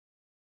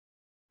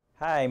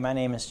Hi, my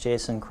name is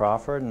Jason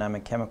Crawford and I'm a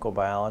chemical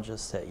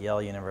biologist at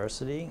Yale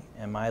University,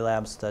 and my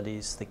lab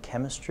studies the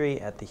chemistry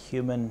at the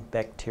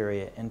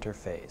human-bacteria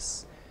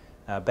interface.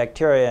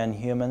 Bacteria and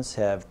humans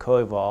have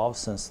co-evolved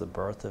since the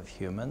birth of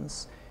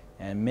humans,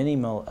 and many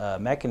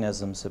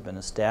mechanisms have been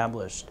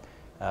established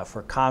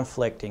for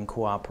conflict and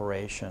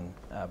cooperation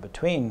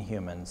between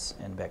humans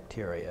and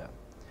bacteria.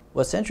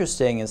 What's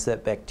interesting is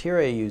that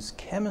bacteria use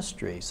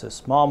chemistry, so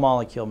small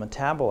molecule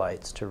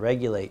metabolites, to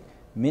regulate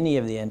many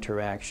of the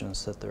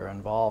interactions that they're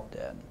involved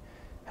in.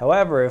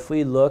 However, if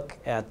we look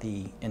at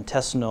the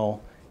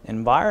intestinal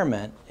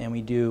environment and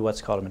we do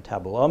what's called a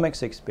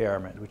Metabolomics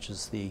Experiment, which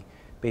is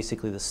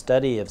basically the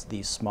study of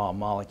these small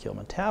molecule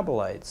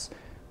metabolites,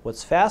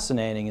 what's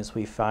fascinating is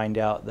we find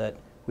out that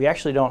we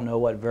actually don't know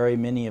what very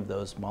many of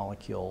those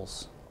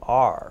molecules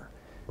are.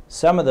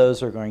 Some of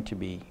those are going to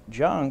be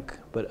junk,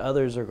 but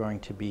others are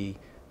going to be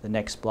the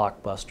next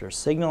blockbuster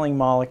signaling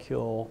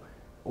molecule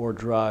or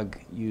drug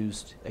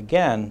used,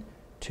 again,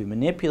 to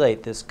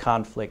manipulate this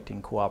conflict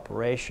and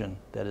cooperation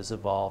that has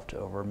evolved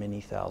over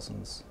many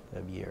thousands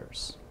of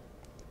years.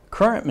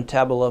 Current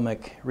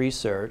metabolomic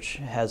research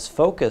has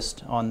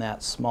focused on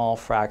that small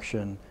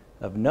fraction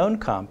of known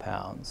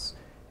compounds,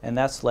 and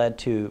that's led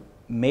to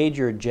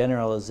major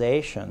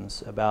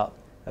generalizations about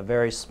a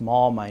very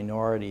small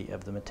minority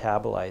of the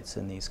metabolites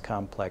in these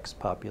complex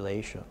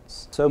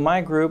populations. So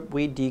my group,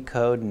 we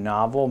decode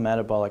novel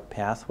metabolic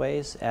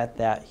pathways at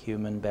that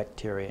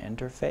human-bacteria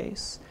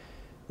interface.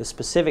 The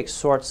specific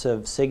sorts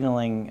of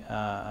signaling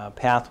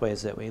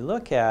pathways that we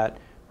look at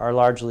are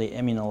largely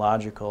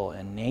immunological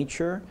in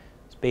nature.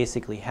 It's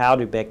basically how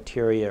do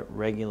bacteria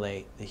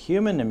regulate the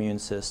human immune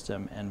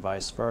system and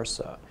vice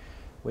versa.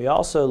 We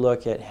also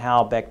look at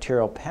how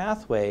bacterial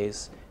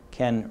pathways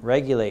can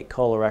regulate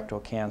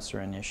colorectal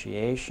cancer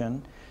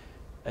initiation.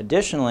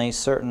 Additionally,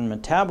 certain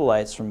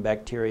metabolites from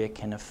bacteria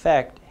can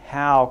affect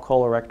how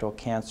colorectal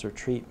cancer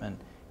treatment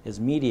is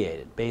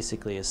mediated,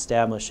 basically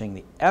establishing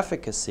the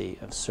efficacy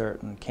of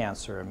certain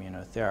cancer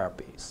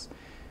immunotherapies.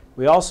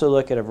 We also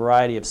look at a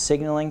variety of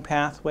signaling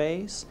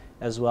pathways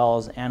as well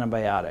as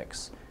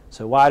antibiotics.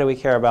 So why do we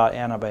care about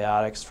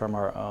antibiotics from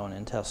our own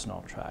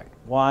intestinal tract?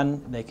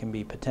 One, they can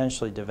be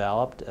potentially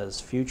developed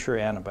as future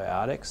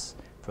antibiotics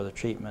for the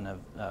treatment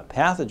of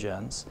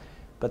pathogens,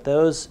 but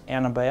those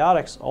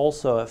antibiotics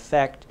also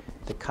affect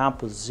the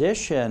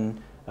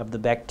composition of the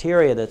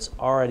bacteria that's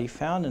already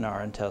found in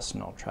our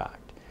intestinal tract.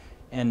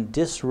 And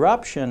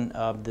disruption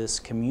of this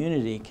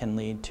community can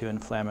lead to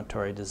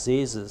inflammatory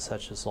diseases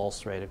such as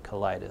ulcerative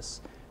colitis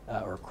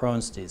or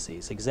Crohn's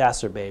disease,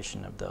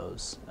 exacerbation of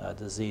those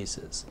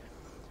diseases.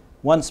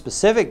 One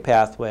specific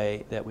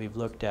pathway that we've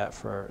looked at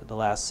for the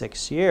last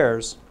 6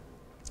 years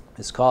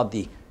is called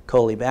the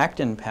Coley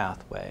Bactin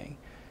pathway.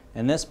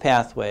 And this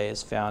pathway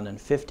is found in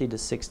 50 to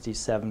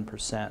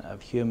 67%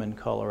 of human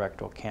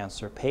colorectal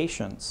cancer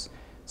patients.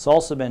 It's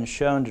also been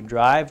shown to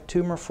drive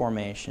tumor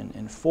formation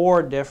in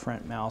 4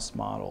 different mouse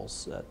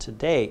models to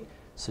date,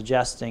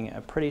 suggesting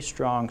a pretty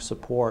strong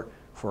support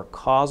for a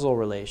causal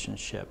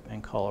relationship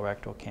in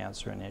colorectal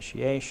cancer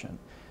initiation.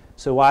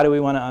 So why do we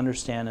want to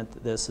understand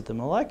this at the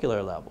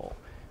molecular level?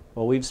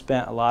 Well, we've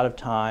spent a lot of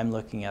time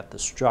looking at the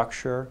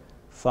structure,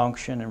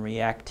 function, and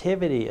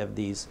reactivity of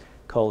these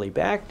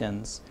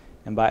colibactins.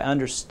 And by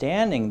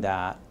understanding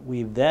that,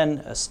 we've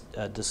then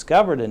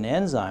discovered an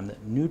enzyme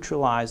that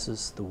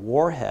neutralizes the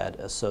warhead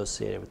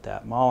associated with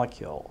that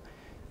molecule.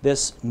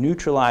 This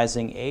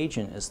neutralizing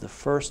agent is the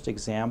first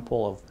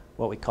example of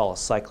what we call a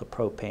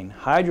cyclopropane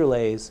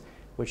hydrolase,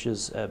 which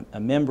is a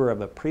member of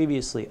a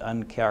previously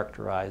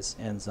uncharacterized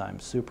enzyme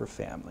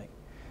superfamily.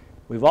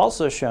 We've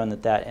also shown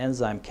that that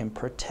enzyme can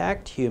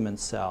protect human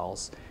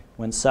cells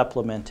when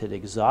supplemented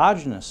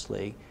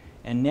exogenously.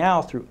 And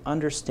now, through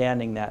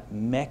understanding that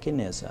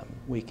mechanism,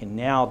 we can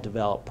now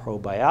develop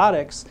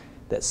probiotics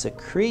that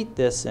secrete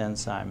this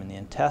enzyme in the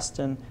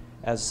intestine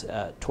as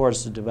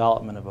towards the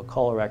development of a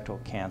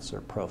colorectal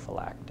cancer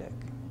prophylactic.